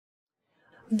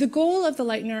The goal of the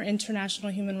Leitner International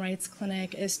Human Rights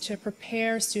Clinic is to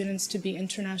prepare students to be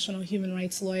international human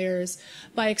rights lawyers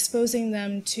by exposing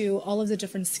them to all of the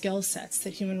different skill sets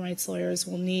that human rights lawyers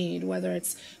will need, whether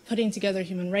it's putting together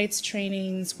human rights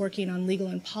trainings, working on legal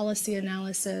and policy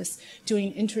analysis,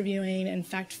 doing interviewing and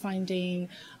fact-finding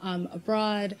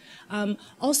abroad.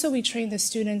 Also, we train the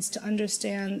students to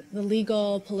understand the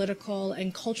legal, political,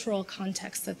 and cultural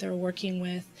context that they're working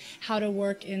with, how to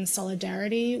work in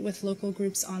solidarity with local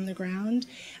groups on the ground,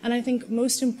 and I think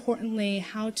most importantly,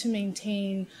 how to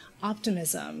maintain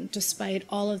optimism despite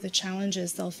all of the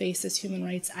challenges they'll face as human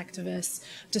rights activists,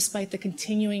 despite the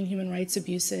continuing human rights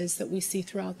abuses that we see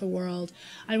throughout the world.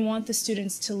 I want the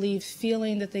students to leave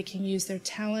feeling that they can use their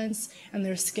talents and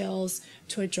their skills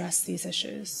to address these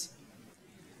issues.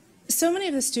 So many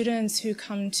of the students who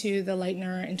come to the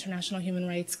Leitner International Human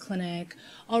Rights Clinic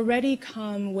already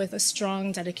come with a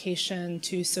strong dedication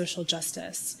to social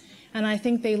justice. And I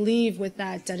think they leave with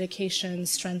that dedication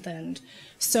strengthened.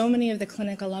 So many of the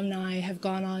clinic alumni have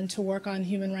gone on to work on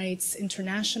human rights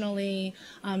internationally,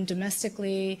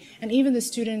 domestically, and even the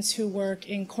students who work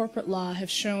in corporate law have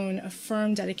shown a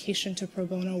firm dedication to pro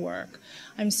bono work.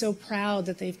 I'm so proud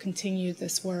that they've continued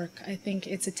this work. I think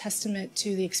it's a testament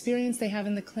to the experience they have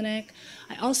in the clinic.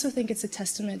 I also think it's a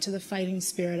testament to the fighting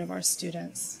spirit of our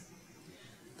students.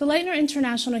 The Leitner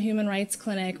International Human Rights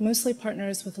Clinic mostly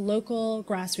partners with local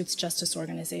grassroots justice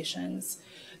organizations.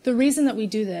 The reason that we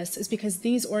do this is because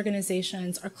these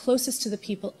organizations are closest to the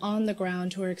people on the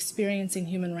ground who are experiencing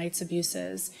human rights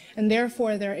abuses, and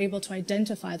therefore they're able to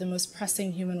identify the most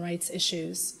pressing human rights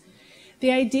issues. The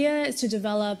idea is to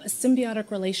develop a symbiotic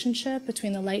relationship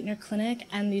between the Leitner Clinic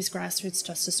and these grassroots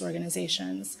justice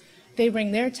organizations. They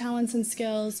bring their talents and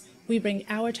skills, we bring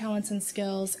our talents and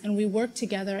skills, and we work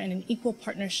together in an equal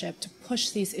partnership to push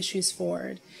these issues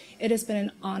forward. It has been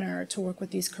an honor to work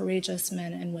with these courageous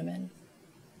men and women.